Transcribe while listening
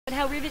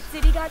how Rivet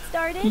City got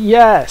started?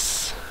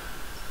 Yes.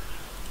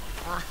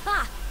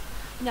 Aha!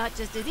 Not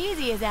just as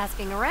easy as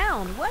asking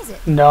around, was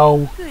it?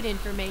 No. Good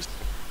information.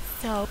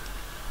 So,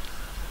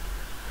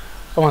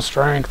 I want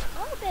strength.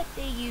 I'll bet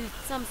they used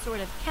some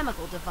sort of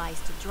chemical device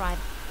to drive.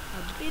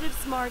 A bit of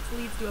smarts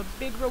leads to a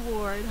big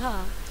reward,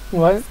 huh?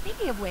 What?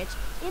 Speaking of which,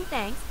 in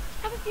thanks,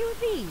 have a few of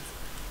these.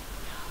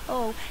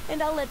 Oh,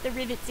 and I'll let the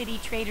Rivet City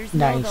traders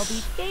know they'll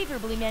be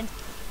favorably meant.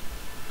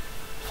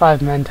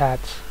 5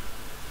 mentats.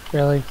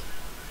 Really?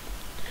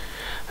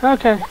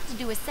 Okay. I'd love to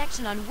do a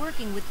section on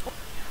working with.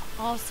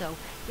 Also,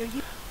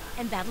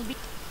 and that'll be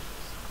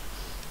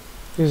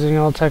Using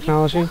old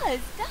technology? It does,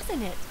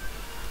 doesn't it?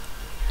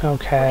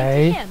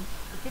 Okay. According to him,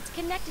 if it's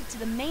connected to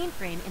the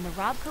mainframe in the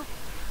Robco,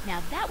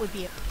 now that would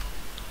be a.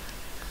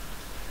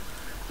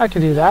 I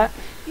could do that.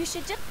 You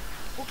should just.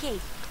 Okay.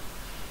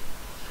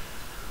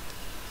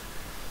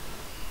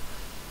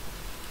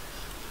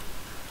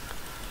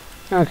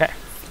 Okay.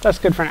 That's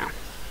good for now.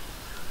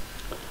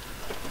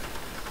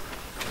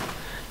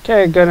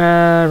 Okay,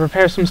 gonna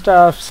repair some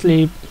stuff,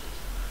 sleep.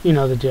 You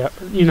know the drill.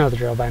 You know the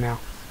drill by now.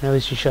 Or at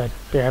least you should.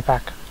 Be right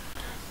back.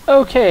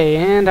 Okay,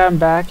 and I'm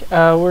back.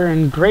 We're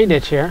in Grey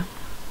Ditch here.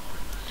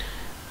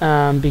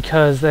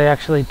 Because they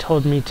actually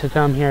told me to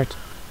come here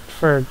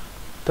for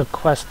the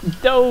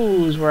quest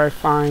Doze, where I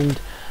find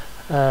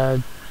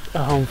a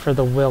home for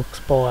the Wilkes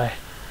boy.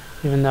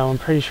 Even though I'm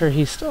pretty sure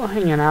he's still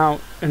hanging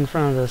out in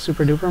front of the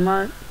Super Duper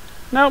Mart.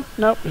 Nope,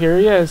 nope, here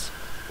he is.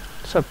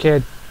 What's up,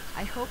 kid?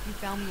 I hope you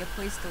found me a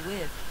place to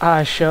live.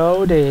 I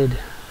sure did.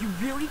 You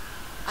really?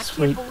 I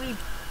Sweet. can't believe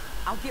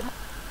I'll get my...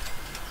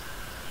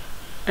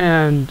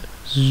 And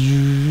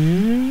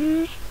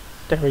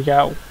there we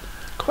go.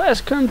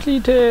 Quest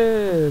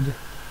completed.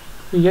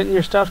 You getting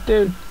your stuff,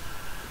 dude?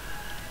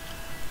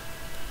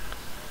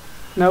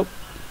 Nope.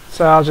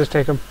 So I'll just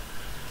take them.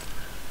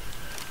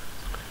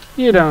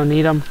 You don't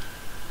need them.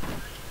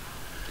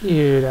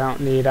 You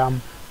don't need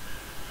them.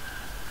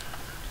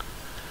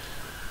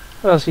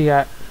 What else you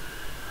got?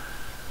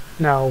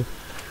 No.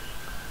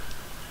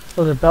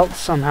 Well, the belt's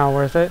somehow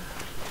worth it.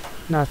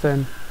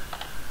 Nothing.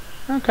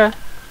 Okay.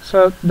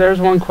 So there's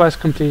one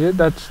quest completed.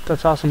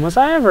 That's awesome. Was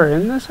I ever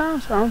in this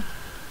house?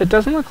 It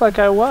doesn't look like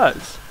I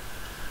was.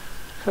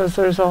 Because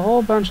there's a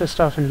whole bunch of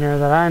stuff in here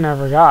that I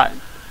never got.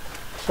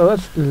 So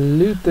let's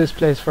loot this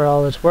place for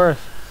all it's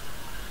worth.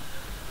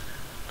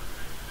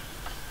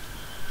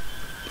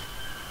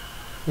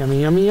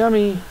 Yummy, yummy,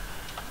 yummy.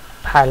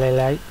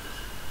 Palelite.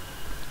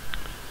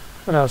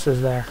 What else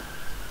is there?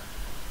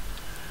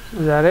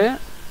 Is that it?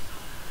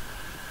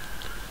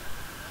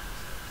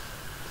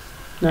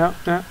 No,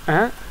 no,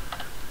 There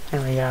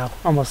we go.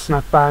 Almost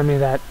snuck by me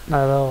that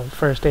little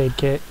first aid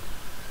kit.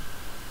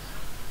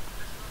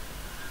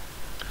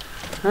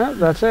 Oh,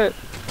 that's it.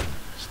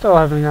 Still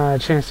haven't got a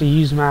chance to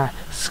use my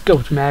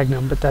scoped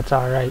magnum, but that's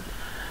alright.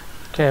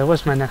 Okay,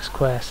 what's my next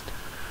quest?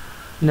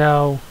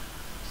 No.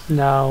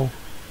 No.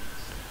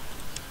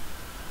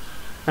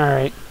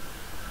 Alright.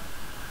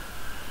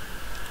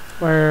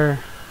 Where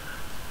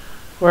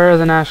are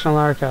the National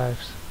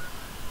Archives?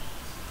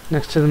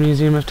 Next to the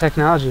Museum of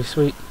Technology.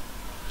 Sweet.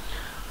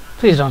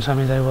 Please don't tell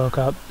me they woke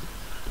up.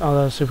 All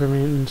those super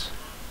mutants.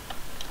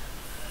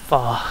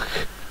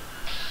 Fuck.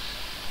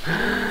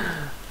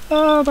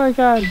 Oh my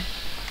god.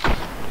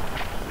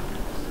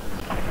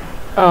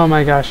 Oh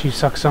my gosh, you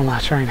suck so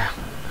much right now.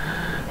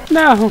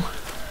 No!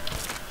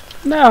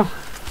 No!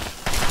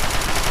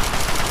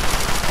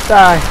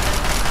 Die.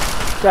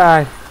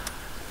 Die.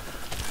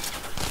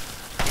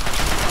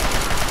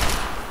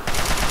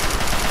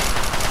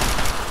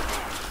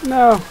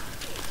 No.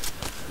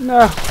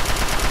 No.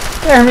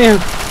 Damn you.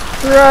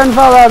 Run,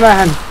 follow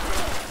man.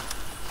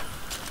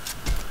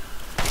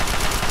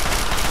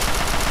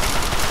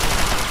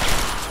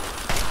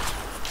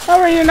 How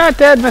are you not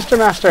dead, Mr.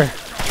 Master?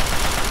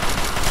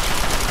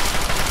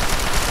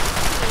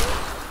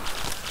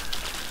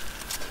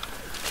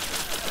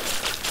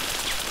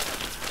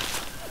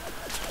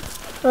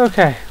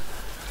 Okay.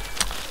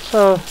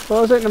 So,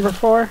 what was it, number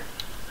 4?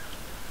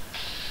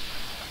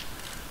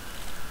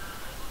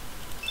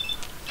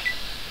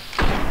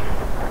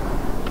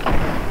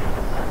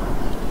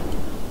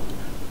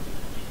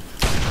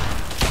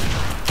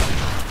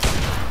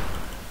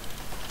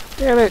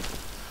 Damn it.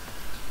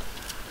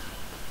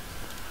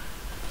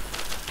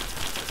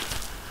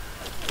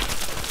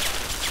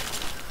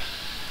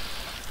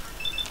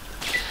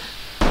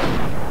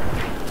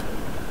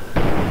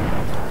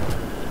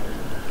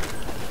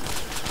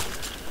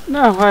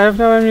 No, I have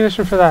no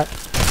ammunition for that.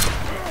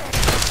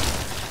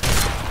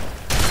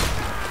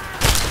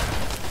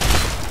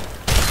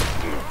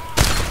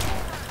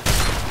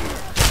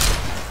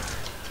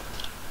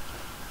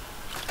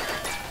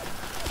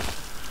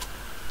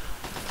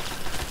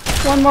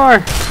 One more.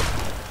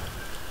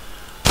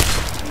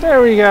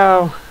 There we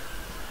go.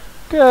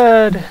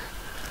 Good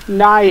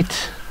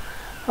night.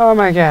 Oh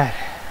my god.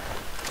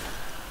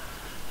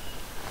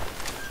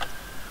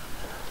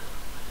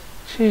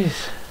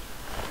 Jeez.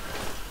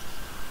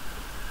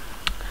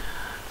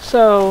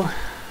 So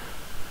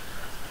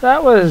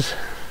that was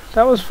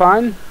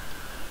fun.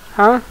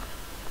 Huh?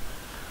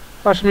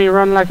 Watching me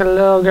run like a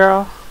little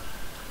girl?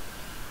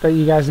 Bet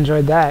you guys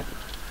enjoyed that.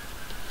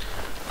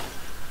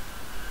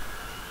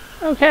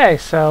 Okay,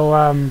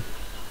 so,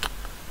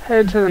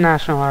 head to the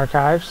National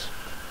Archives.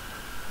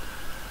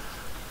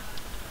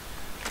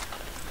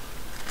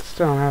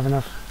 Still don't have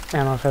enough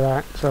ammo for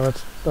that, so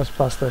let's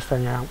bust this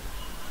thing out.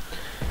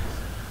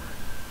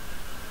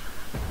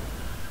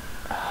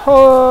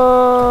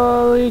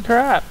 Holy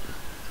crap!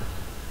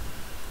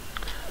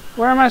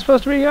 Where am I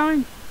supposed to be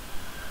going?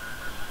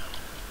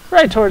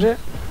 Right towards it.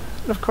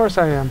 Of course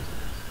I am.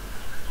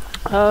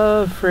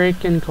 Of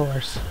freaking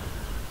course.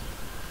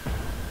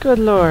 Good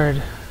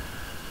lord.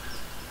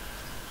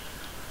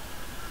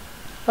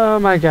 Oh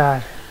my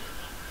god.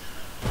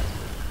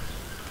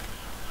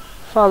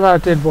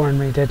 Fallout did warn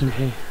me, didn't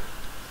he?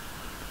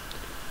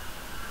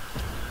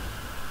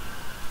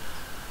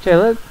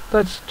 Okay,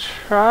 let's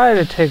try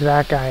to take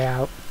that guy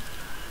out.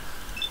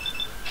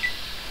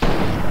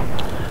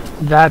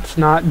 That's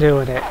not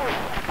doing it.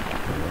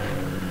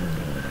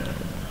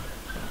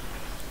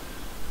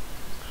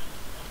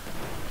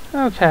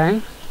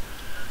 Okay.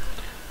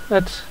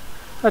 Let's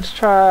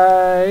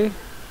try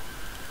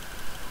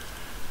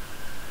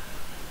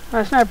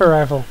my sniper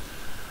rifle.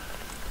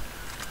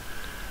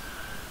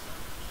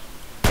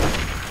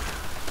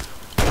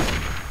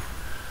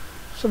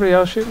 Somebody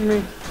else shooting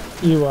me?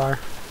 You are.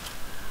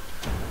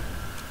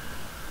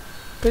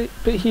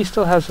 But he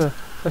still has a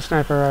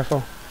sniper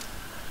rifle.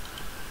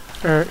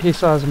 Or he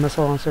still has a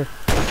missile launcher.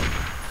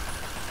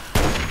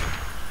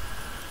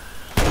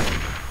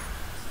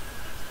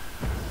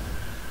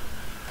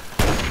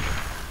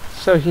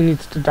 So he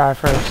needs to die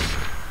first.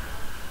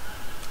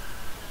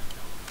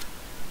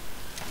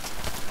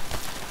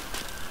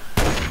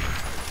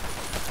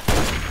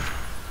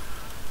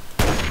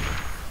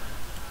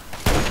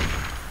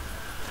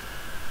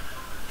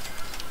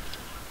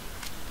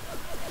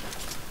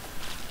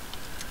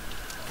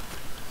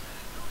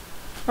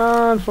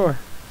 On 4.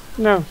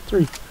 No,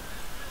 3.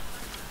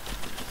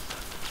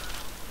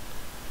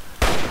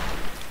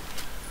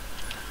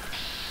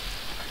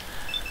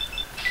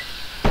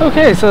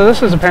 Okay, so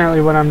this is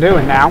apparently what I'm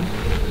doing now.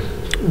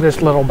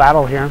 This little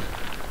battle here.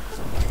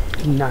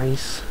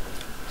 Nice.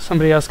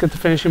 Somebody else get the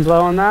finishing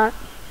blow on that?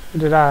 Or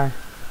did I?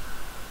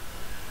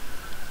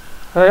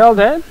 Are they all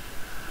dead?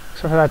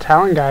 Except for that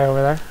Talon guy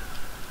over there.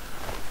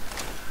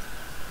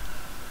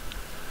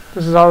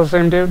 This is all the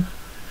same dude?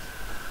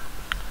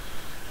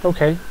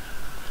 Okay.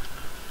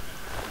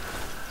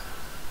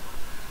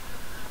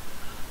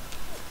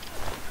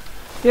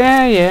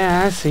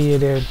 Yeah, I see you,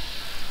 dude.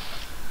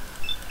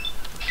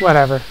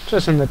 Whatever.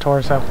 Just in the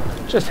torso.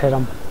 Just hit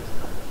him.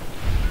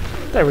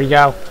 There we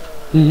go.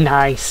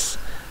 Nice.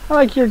 I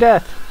like your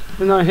death.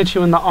 Even though I hit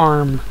you in the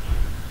arm.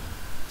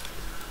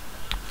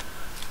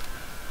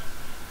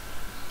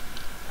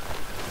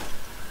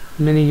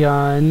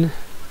 Minigun.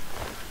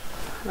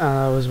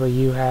 That was what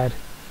you had.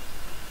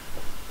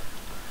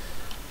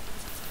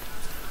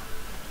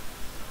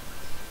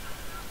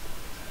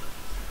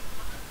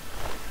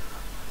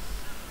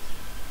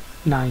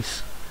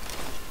 Nice.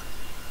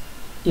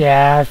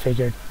 Yeah, I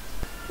figured.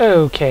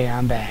 Okay,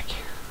 I'm back.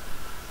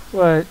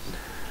 What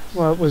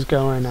was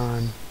going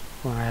on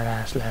when I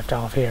last left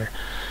off here?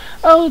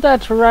 Oh,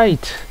 that's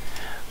right.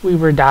 We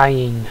were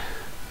dying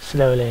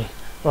slowly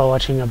while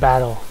watching a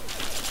battle.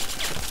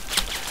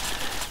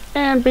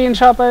 And being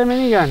shot by a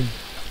minigun.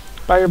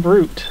 By a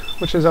brute,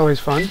 which is always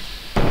fun.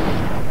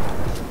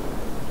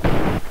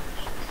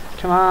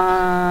 Come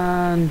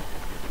on.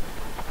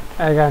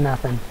 I got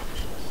nothing.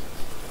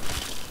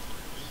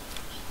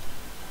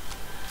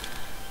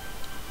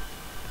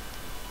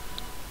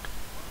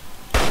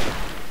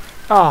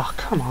 Oh,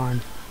 come on.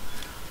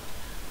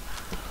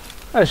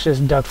 Let's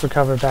just duck for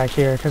cover back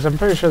here, because I'm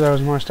pretty sure there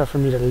was more stuff for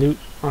me to loot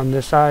on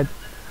this side.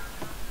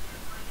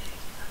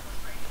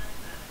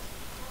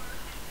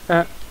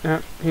 Yep,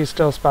 he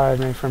still spied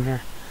me from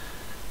here.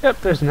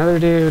 Yep, there's another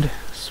dude.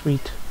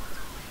 Sweet.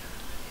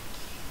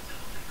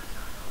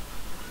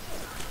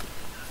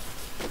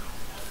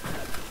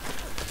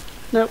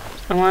 Nope,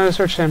 I wanted to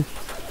search him.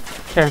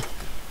 Okay,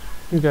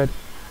 I'm good.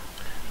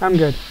 I'm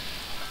good.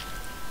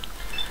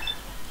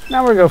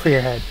 Now we'll go for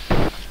your head.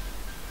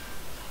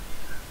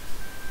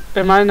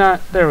 Am I not?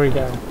 There we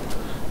go.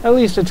 At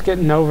least it's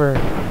getting over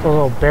the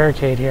little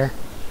barricade here.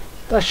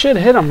 That should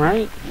hit him,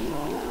 right?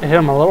 It hit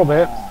him a little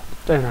bit.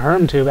 Didn't hurt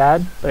him too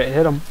bad, but it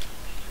hit him.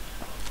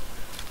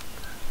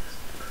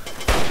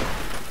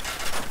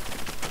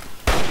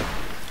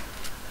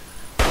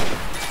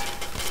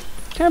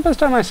 Can I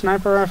bust out my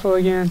sniper rifle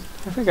again?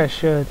 I think I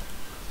should.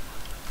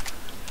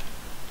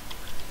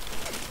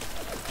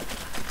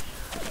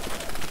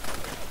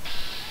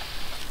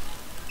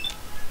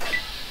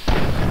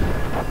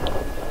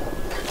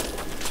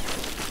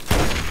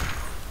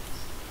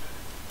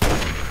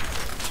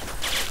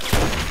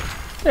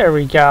 There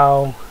we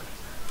go.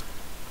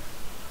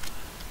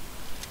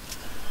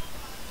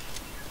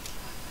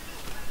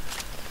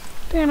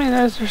 Damn it,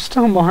 is there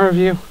still more of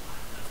you?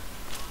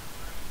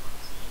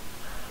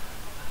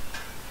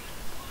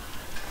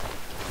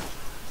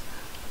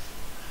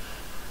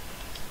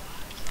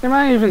 Am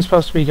I even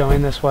supposed to be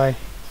going this way?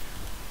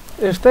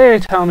 If they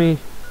tell me,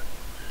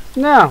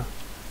 no,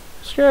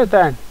 screw it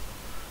then.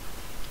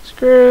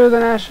 Screw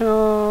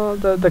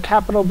the the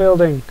Capitol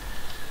building.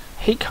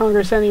 Hate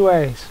Congress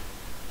anyways.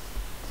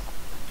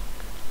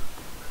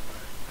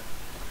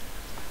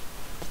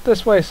 It's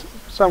this way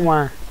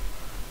somewhere.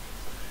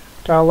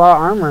 Got a lot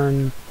of armor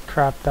and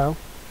crap though.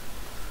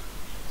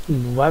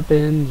 And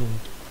weapons. And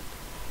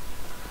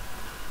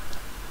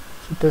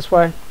is it this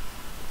way?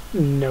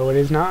 No, it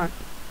is not.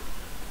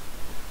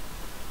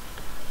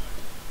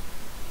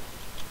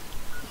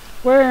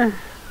 Where?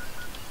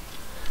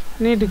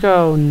 I need to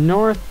go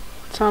north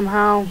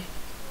somehow.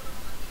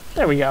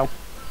 There we go.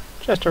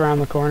 Just around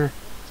the corner.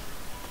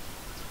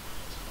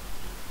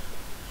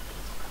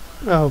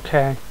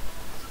 Okay.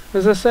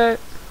 Is this it?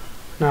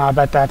 No, I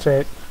bet that's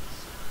it.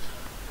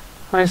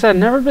 Like I said,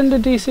 never been to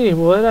DC.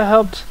 Would have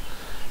helped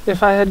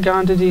if I had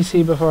gone to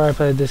DC before I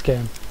played this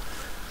game.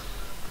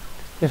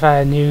 If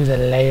I knew the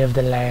lay of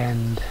the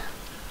land.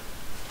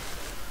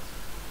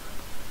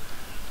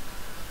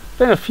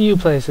 Been a few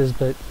places,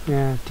 but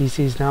yeah,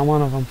 DC's not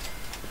one of them.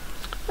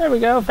 There we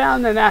go,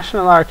 found the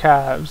National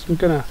Archives. I'm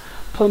gonna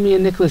pull me a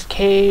Nicolas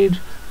Cage,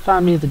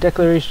 find me the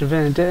Declaration of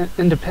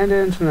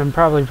Independence, and then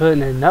probably put it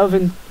in an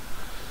oven.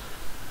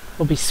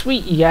 Will be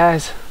sweet, you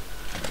guys.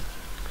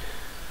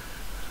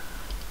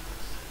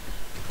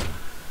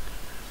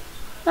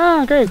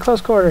 Ah, great, close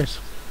quarters.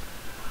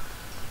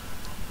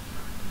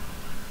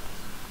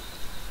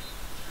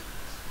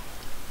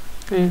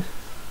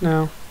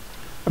 No.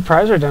 A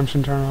prize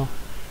redemption terminal.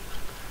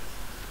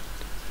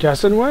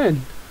 Guess and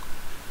win.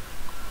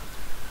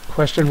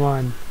 Question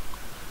 1.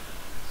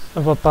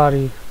 Of what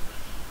body?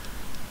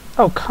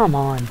 Oh, come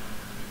on.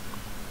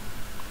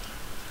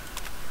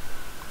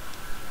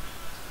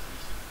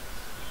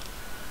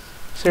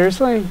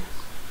 Seriously?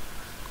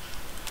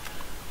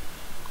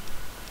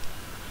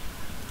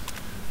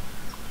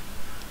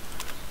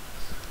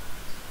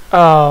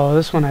 Oh,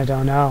 this one I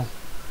don't know.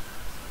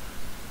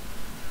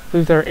 I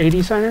believe there are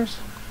 80 signers?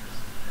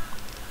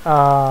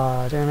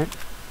 Ah, damn it.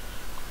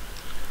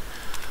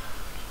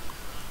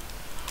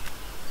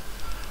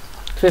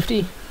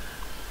 50?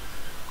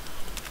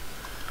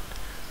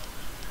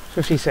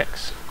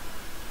 56.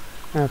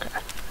 Okay.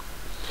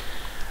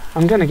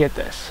 I'm gonna get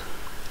this.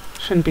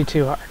 Shouldn't be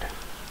too hard.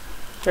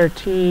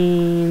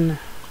 13.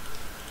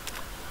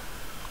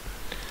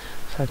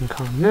 Second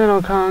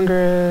Continental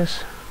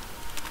Congress.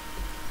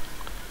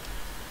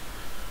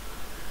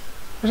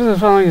 Which of the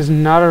following is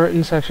not a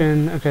written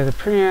section? Okay, the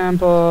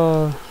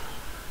preamble.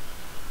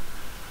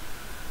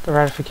 The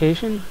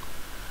ratification.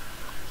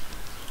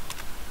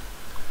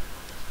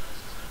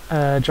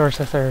 George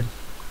III.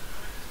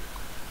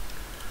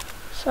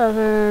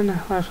 7.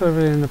 Life,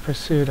 liberty, and the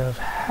pursuit of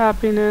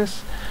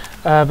happiness.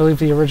 I believe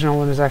the original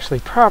one is actually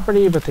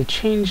property, but they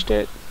changed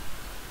it.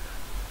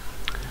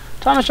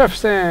 Thomas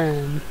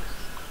Jefferson.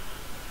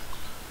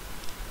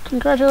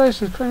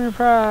 Congratulations, claim your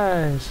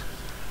prize.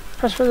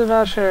 Press for the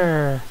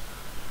voucher.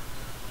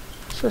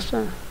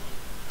 System.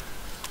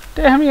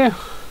 Damn you.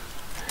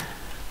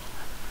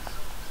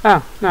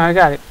 Oh, no, I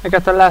got it. I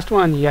got the last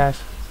one, you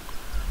guys.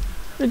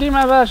 Redeem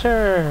my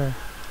voucher.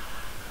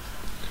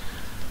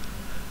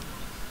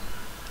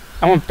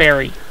 I want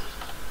Barry.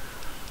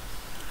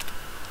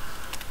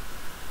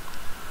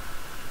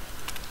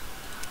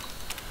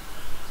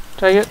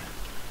 Did I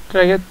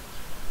get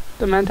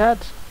the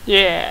Mentats?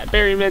 Yeah,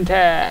 Barry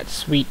Mentats.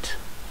 Sweet.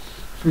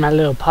 For my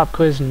little pop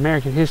quiz in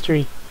American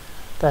history.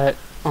 That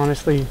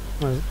honestly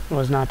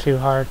was not too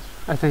hard.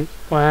 I think,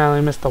 well, I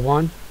only missed the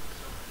one.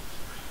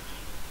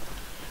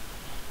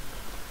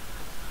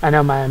 I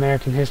know my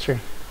American history.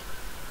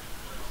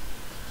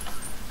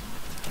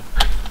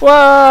 Whoa!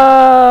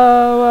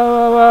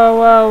 Whoa, whoa,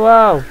 whoa,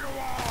 whoa, whoa!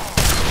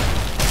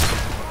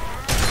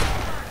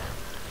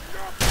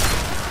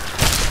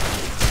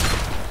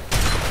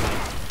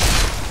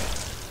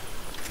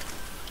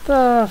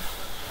 The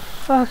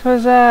fuck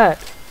was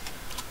that?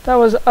 That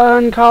was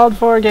uncalled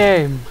for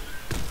game.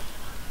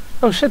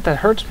 Oh shit, that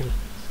hurts me.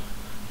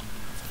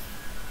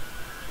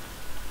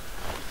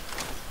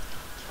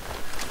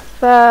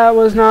 That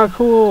was not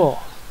cool.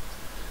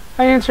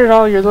 I answered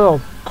all your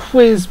little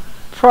quiz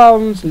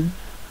problems and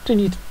then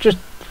you just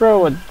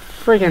throw a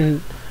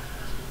friggin'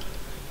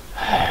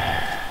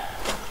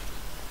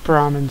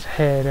 Brahmin's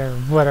head or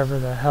whatever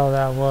the hell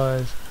that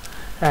was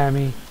at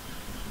me.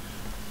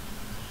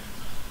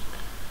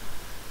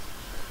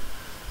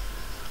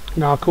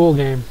 Not cool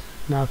game.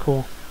 Not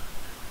cool.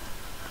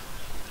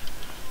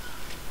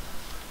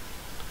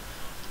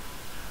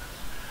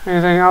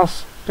 Anything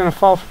else gonna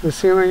fall from the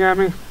ceiling at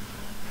me?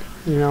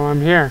 You know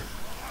I'm here.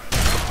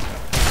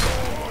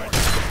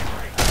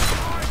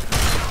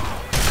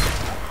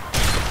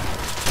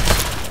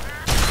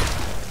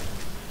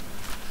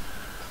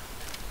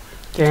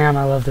 Damn,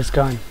 I love this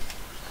gun.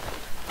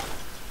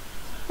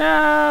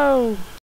 No!